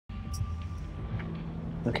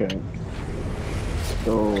Okay.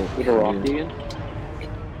 So. Is it a Rocky again?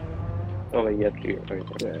 Oh wait, you have to. Okay,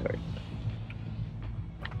 Yeah. sorry.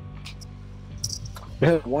 It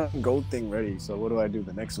has one gold thing ready, so what do I do?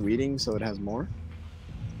 The next reading so it has more?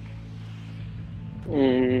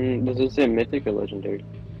 Does it say mythic or legendary?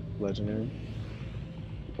 Legendary.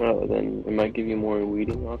 Oh, then it might give you more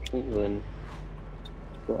weeding options. Then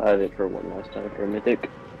we'll add it for one last time for a mythic.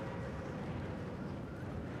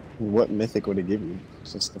 What mythic would it give you?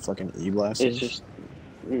 Just the fucking It's E-blasters? just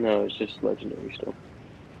no, it's just legendary still.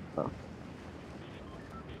 Oh.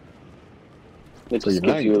 It So you're just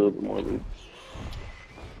not gives you a even. little bit more loot,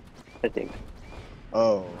 I think.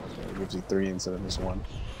 Oh, okay. It gives you 3 instead of just 1.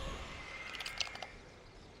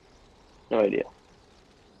 No idea.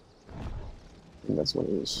 I think that's what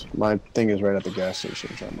it is. My thing is right at the gas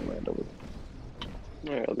station trying to land over.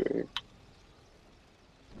 Alright, I'll be right here.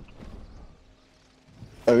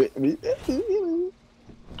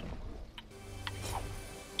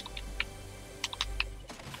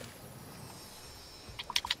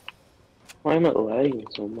 Why am I lagging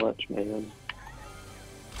so much, man?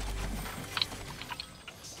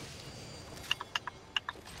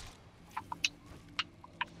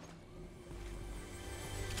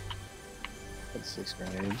 That's 6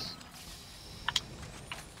 grenades.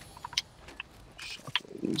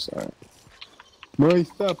 Shockwaves, alright. My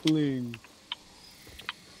sapling!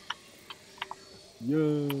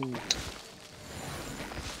 Yo!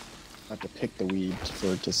 I have to pick the weed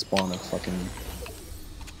for it to spawn a fucking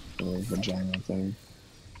little vagina thing.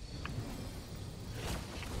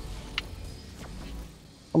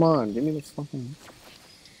 Come on, give me the fucking...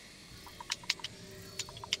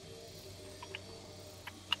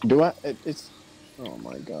 Do I? It's... Oh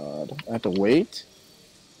my god. I have to wait?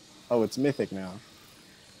 Oh, it's mythic now.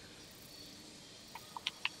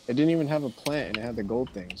 It didn't even have a plant and it had the gold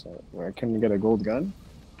thing, so where I couldn't get a gold gun?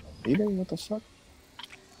 Either? What the fuck?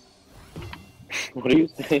 What are you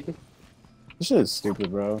saying? This shit is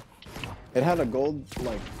stupid, bro. It had a gold,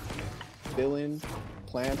 like, fill-in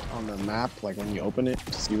plant on the map, like when you open it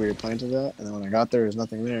to see where your plant is at, and then when I got there, there's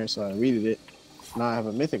nothing there, so I weeded it. Now I have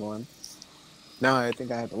a mythic one. Now I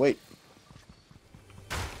think I have to wait.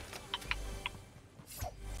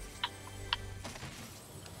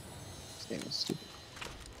 This game is stupid.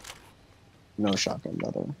 No shotgun,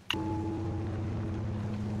 by the way.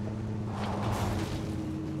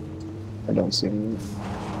 I don't see any.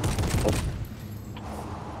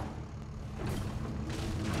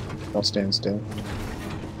 I'll stand still.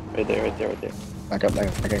 Right there, right there, right there. Back up, back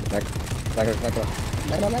up, back up, back up, back up, back up.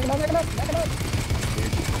 Back up, back up, back up, back up.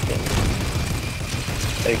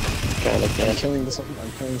 I kinda I'm can't. killing this one.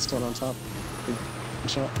 I'm killing this one on top.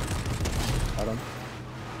 Good shot. Got him.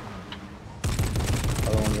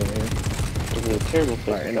 Other one's over here. This is a terrible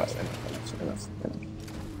place. Alright, enough.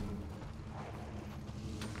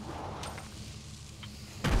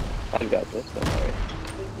 I got this, don't worry.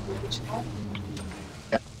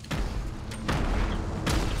 Yeah.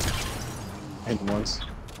 Hit him once.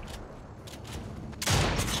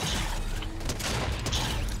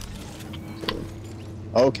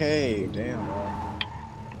 Okay, damn, bro.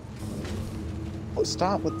 Oh,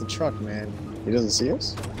 stop with the truck, man. He doesn't see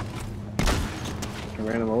us? I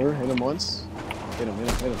ran him over, hit him once. Hit him.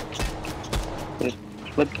 Just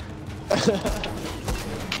flip.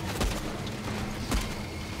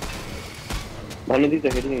 One of these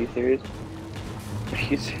are hitting. Are you serious? Are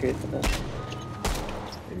you serious?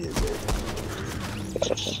 Maybe it's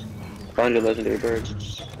it. Find a legendary bird.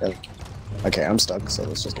 Yeah. Okay, I'm stuck, so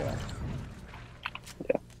let's just get out.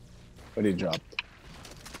 Yeah. What did he drop?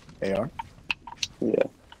 AR? Yeah.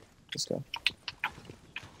 Let's go.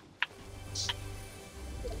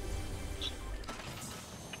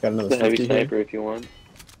 Got another The 50 heavy here. sniper if you want.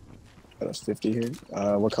 Got a 50 here.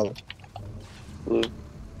 What color? Blue.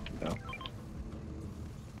 No.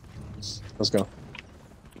 Let's go.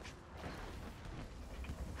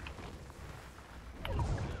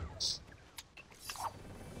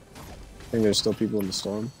 I think there's still people in the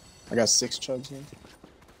storm. I got 6 chugs here.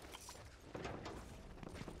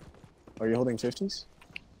 Are you holding 50s?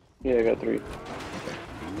 Yeah, I got 3.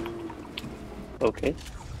 Okay.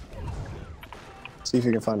 See if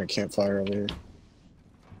you can find a campfire over here.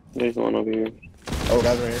 There's one over here. Oh,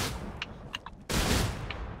 guys right here.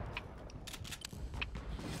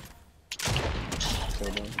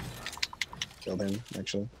 Killed him,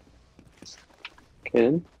 actually. Okay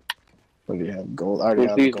then. What do you have? Gold? I already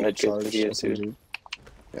have a gold charge. SMG.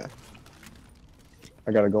 Yeah.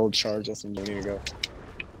 I got a gold charge. SMG. Need to go.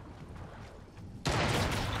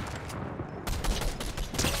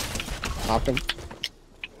 Knocked him.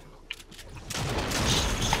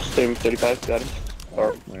 35, got him.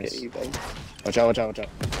 Or Nice. okay, you guys. Watch out, watch out, watch out.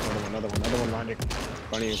 Another one behind you.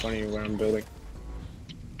 In front of you where I'm building.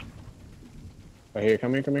 Right here,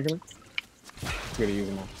 come here, come here, come here. I'm gonna use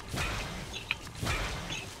them all.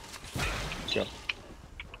 Go.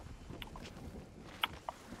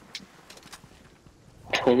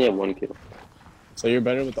 I only have 1 kill. So you're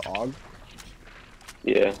better with the AUG?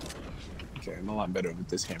 Yeah. Okay, I'm a lot better with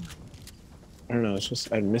this hammer. I don't know, it's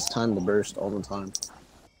just I mistime the burst all the time.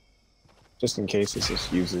 Just in case it's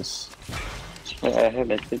just use this. I have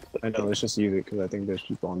message. I know, let's just use it because I think there's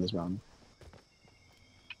people on this mountain.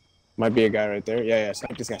 Might be a guy right there. Yeah, yeah,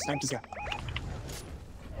 snipe this guy, snipe this guy.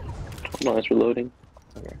 No, it's reloading.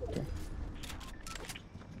 Okay, okay.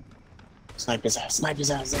 Snipe his ass,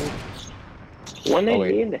 Zane. One Oh,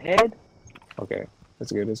 wait. in the head? Okay,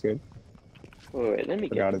 that's good, that's good. Wait, let me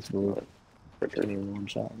Forgot get it's blue. For Didn't even one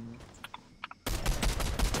shot.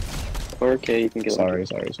 Okay, you can get Sorry.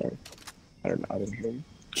 I didn't hear you.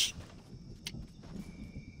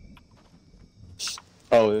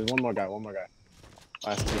 Oh, there's one more guy.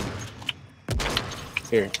 Last team.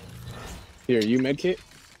 Here, you medkit.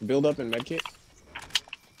 Build up and medkit.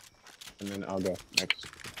 And then I'll go next.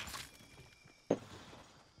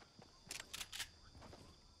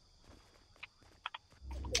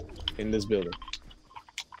 In this building.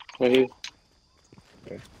 Right here.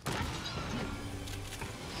 Okay.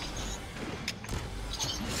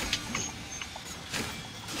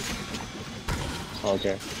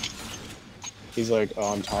 Okay. He's like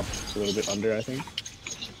on top, a little bit under, I think.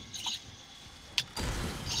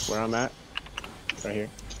 Where I'm at. Right here.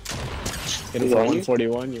 Hit him for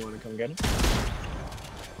 141. You want to come get him?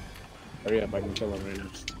 Hurry up, I can kill him right now.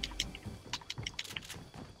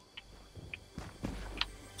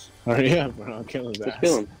 Hurry up, bro. I'll kill his ass. Just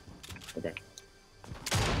kill him. Okay.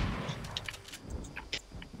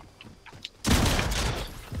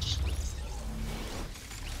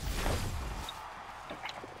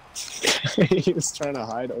 He was trying to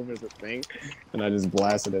hide over the thing, and I just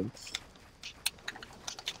blasted him.